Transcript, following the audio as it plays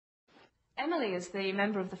Emily is the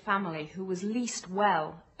member of the family who was least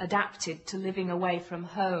well adapted to living away from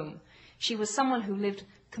home. She was someone who lived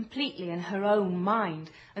completely in her own mind,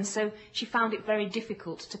 and so she found it very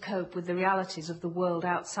difficult to cope with the realities of the world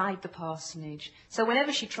outside the parsonage. So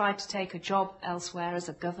whenever she tried to take a job elsewhere as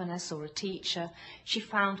a governess or a teacher, she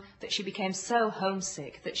found that she became so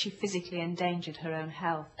homesick that she physically endangered her own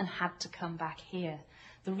health and had to come back here.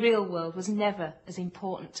 The real world was never as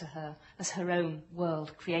important to her as her own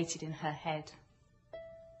world created in her head.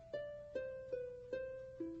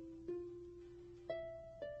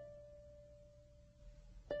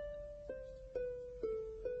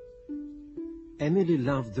 Emily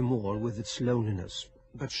loved the moor with its loneliness,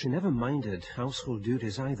 but she never minded household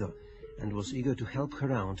duties either, and was eager to help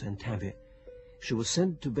her aunt and Tabby. She was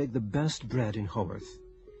sent to bake the best bread in Haworth.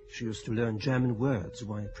 She used to learn German words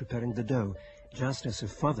while preparing the dough, just as her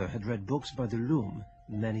father had read books by the loom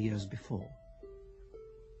many years before.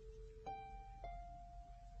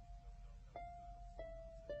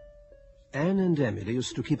 Anne and Emily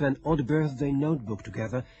used to keep an odd birthday notebook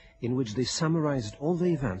together in which they summarized all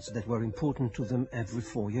the events that were important to them every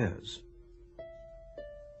 4 years.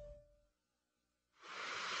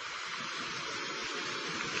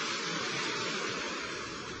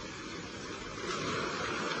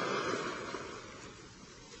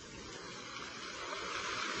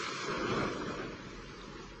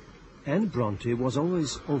 Anne Bronte was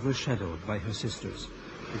always overshadowed by her sisters.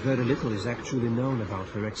 Very little is actually known about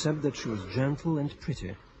her except that she was gentle and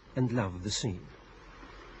pretty and loved the sea.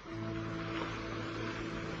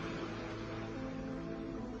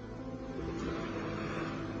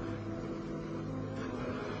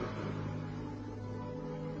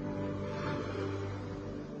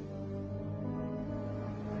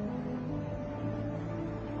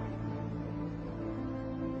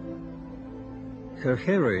 Her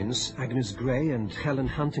heroines, Agnes Grey and Helen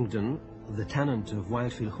Huntingdon, the tenant of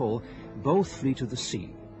Wildfield Hall, both flee to the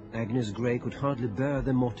sea. Agnes Grey could hardly bear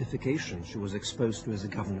the mortification she was exposed to as a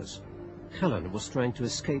governess. Helen was trying to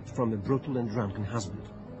escape from a brutal and drunken husband.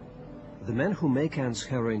 The men who make Anne's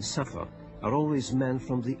heroines suffer are always men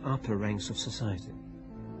from the upper ranks of society.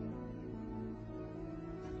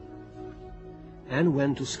 Anne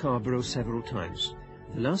went to Scarborough several times.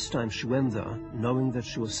 The last time she went there, knowing that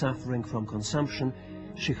she was suffering from consumption,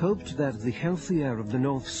 she hoped that the healthy air of the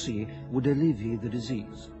North Sea would alleviate the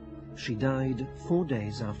disease. She died 4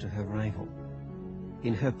 days after her arrival.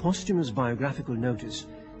 In her posthumous biographical notice,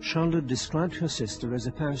 Charlotte described her sister as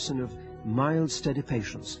a person of mild, steady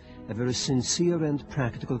patience, a very sincere and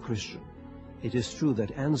practical Christian. It is true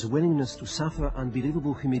that Anne's willingness to suffer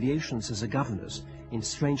unbelievable humiliations as a governess in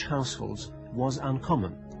strange households was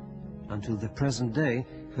uncommon. Until the present day,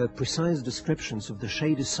 her precise descriptions of the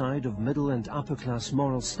shady side of middle and upper-class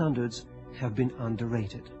moral standards have been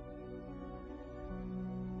underrated.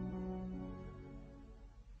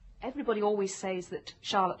 Everybody always says that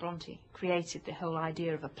Charlotte Bronte created the whole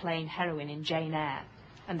idea of a plain heroine in Jane Eyre,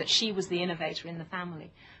 and that she was the innovator in the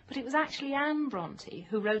family. But it was actually Anne Bronte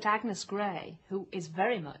who wrote Agnes Grey, who is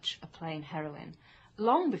very much a plain heroine,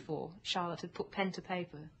 long before Charlotte had put pen to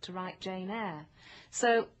paper to write Jane Eyre.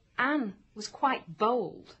 So Anne was quite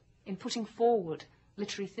bold in putting forward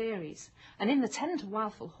literary theories. And in The Tenant of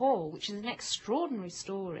Wildfield Hall, which is an extraordinary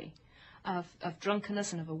story of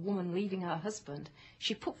drunkenness and of a woman leaving her husband,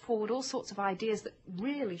 she put forward all sorts of ideas that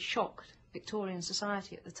really shocked Victorian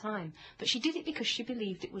society at the time. But she did it because she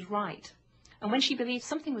believed it was right. And when she believed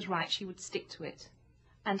something was right, she would stick to it.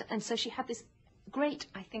 And so she had this great,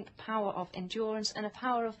 I think, power of endurance and a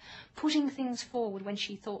power of putting things forward when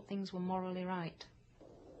she thought things were morally right.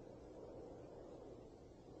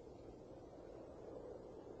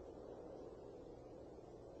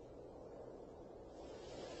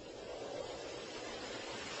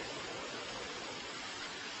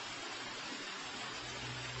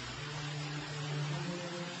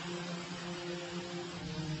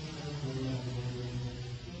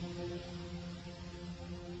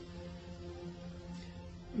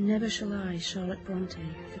 Never shall I, Charlotte Bronte,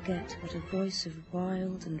 forget what a voice of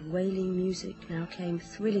wild and wailing music now came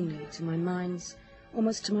thrillingly to my mind's,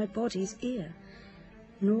 almost to my body's ear,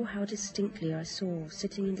 nor how distinctly I saw,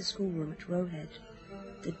 sitting in the schoolroom at Rowhead,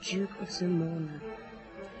 the Duke of Zamorna,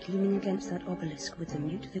 leaning against that obelisk with the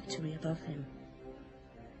mute Victory above him,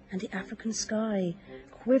 and the African sky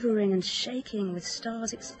quivering and shaking with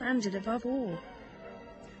stars expanded above all.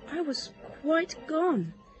 I was quite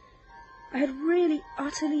gone. I had really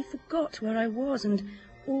utterly forgot where I was and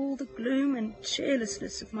all the gloom and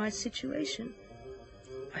cheerlessness of my situation.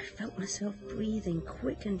 I felt myself breathing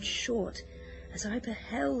quick and short, as I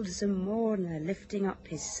beheld Zamorna lifting up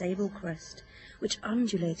his sable crest, which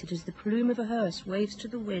undulated as the plume of a hearse waves to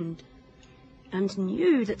the wind, and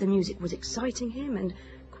knew that the music was exciting him and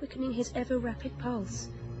quickening his ever-rapid pulse.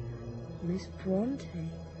 "Miss Bronte,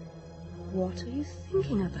 what are you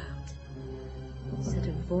thinking about?" said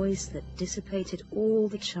a voice that dissipated all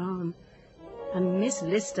the charm, and Miss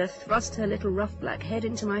Lister thrust her little rough black head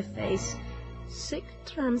into my face. Sic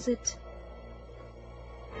transit.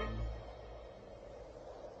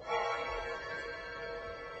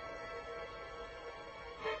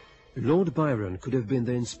 Lord Byron could have been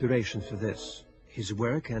the inspiration for this. His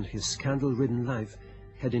work and his scandal-ridden life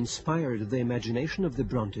had inspired the imagination of the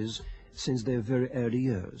Brontes since their very early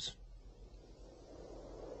years.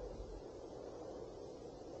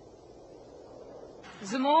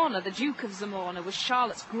 Zamorna, the Duke of Zamorna, was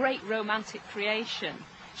Charlotte's great romantic creation.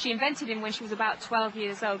 She invented him when she was about 12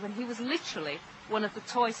 years old, when he was literally one of the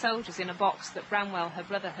toy soldiers in a box that Branwell, her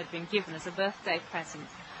brother, had been given as a birthday present.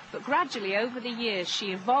 But gradually, over the years,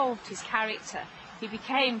 she evolved his character. He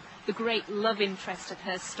became the great love interest of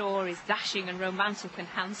her stories, dashing and romantic and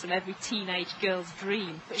handsome, every teenage girl's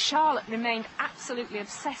dream. But Charlotte remained absolutely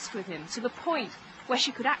obsessed with him, to the point where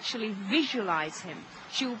she could actually visualize him.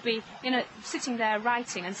 She would be sitting there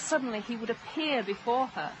writing, and suddenly he would appear before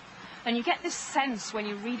her. And you get this sense when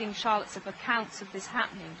you're reading Charlotte's accounts of this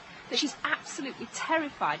happening, that she's absolutely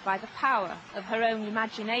terrified by the power of her own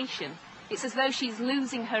imagination. It's as though she's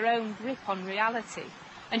losing her own grip on reality.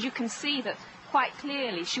 And you can see that quite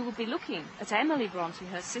clearly she would be looking at Emily Bronte,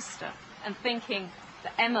 her sister, and thinking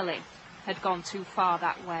that Emily had gone too far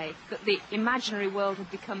that way, that the imaginary world had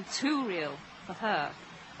become too real for her,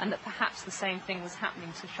 and that perhaps the same thing was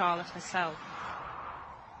happening to Charlotte herself.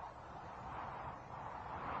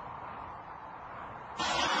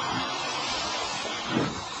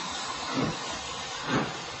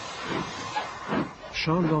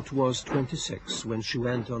 Charlotte was 26 when she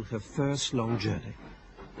went on her first long journey.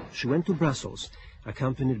 She went to Brussels,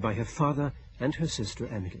 accompanied by her father and her sister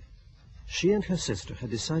Emily. She and her sister had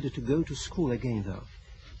decided to go to school again, though.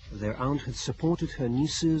 Their aunt had supported her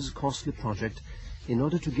niece's costly project in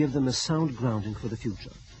order to give them a sound grounding for the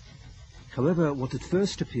future. However, what at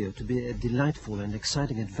first appeared to be a delightful and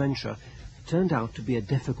exciting adventure turned out to be a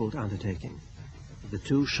difficult undertaking. The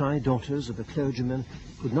two shy daughters of a clergyman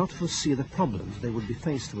could not foresee the problems they would be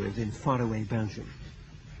faced with in faraway Belgium.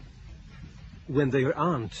 When their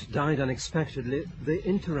aunt died unexpectedly, they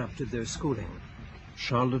interrupted their schooling.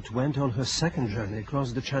 Charlotte went on her second journey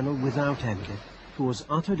across the Channel without Emily, who was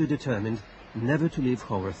utterly determined never to leave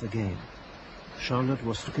Haworth again. Charlotte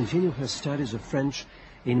was to continue her studies of French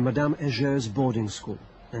in Madame Heger's boarding school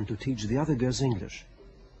and to teach the other girls English.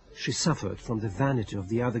 She suffered from the vanity of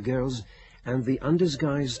the other girls and the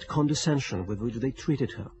undisguised condescension with which they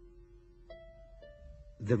treated her.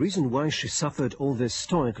 The reason why she suffered all this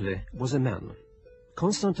stoically was a man.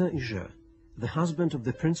 Constantin Heger, the husband of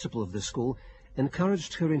the principal of the school,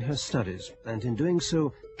 encouraged her in her studies, and in doing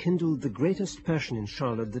so kindled the greatest passion in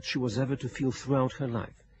Charlotte that she was ever to feel throughout her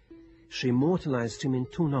life. She immortalized him in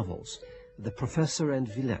two novels, The Professor and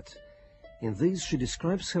Villette. In these she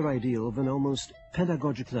describes her ideal of an almost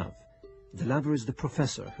pedagogic love. The lover is the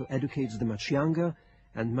professor who educates the much younger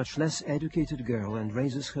and much less educated girl and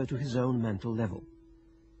raises her to his own mental level.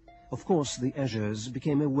 Of course, the Hegers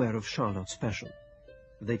became aware of Charlotte's passion.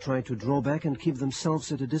 They tried to draw back and keep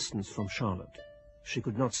themselves at a distance from Charlotte. She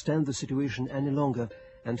could not stand the situation any longer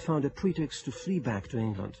and found a pretext to flee back to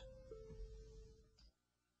England.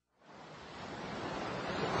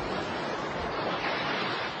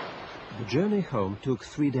 The journey home took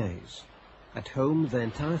 3 days. At home, the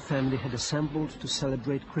entire family had assembled to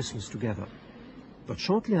celebrate Christmas together. But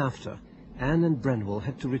shortly after, Anne and Branwell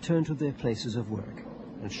had to return to their places of work,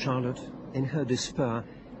 and Charlotte, in her despair,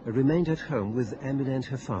 remained at home with Emily and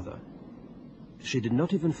her father. She did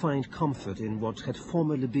not even find comfort in what had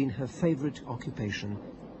formerly been her favorite occupation,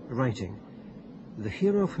 writing. The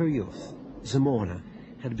hero of her youth, Zamorna,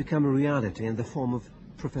 had become a reality in the form of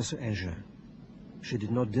Professor Heger. She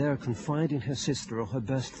did not dare confide in her sister or her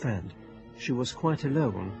best friend. She was quite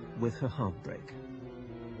alone with her heartbreak.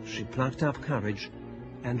 She plucked up courage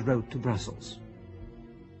and wrote to Brussels.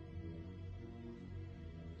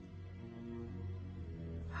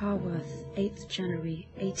 Haworth, 8th January,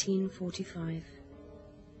 1845.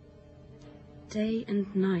 Day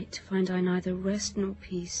and night find I neither rest nor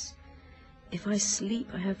peace. If I sleep,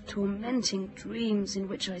 I have tormenting dreams in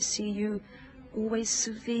which I see you, always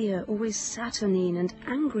severe, always saturnine and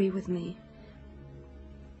angry with me.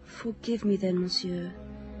 Forgive me then, monsieur,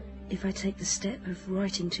 if I take the step of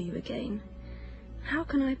writing to you again. How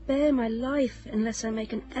can I bear my life unless I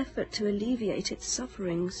make an effort to alleviate its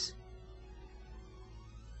sufferings?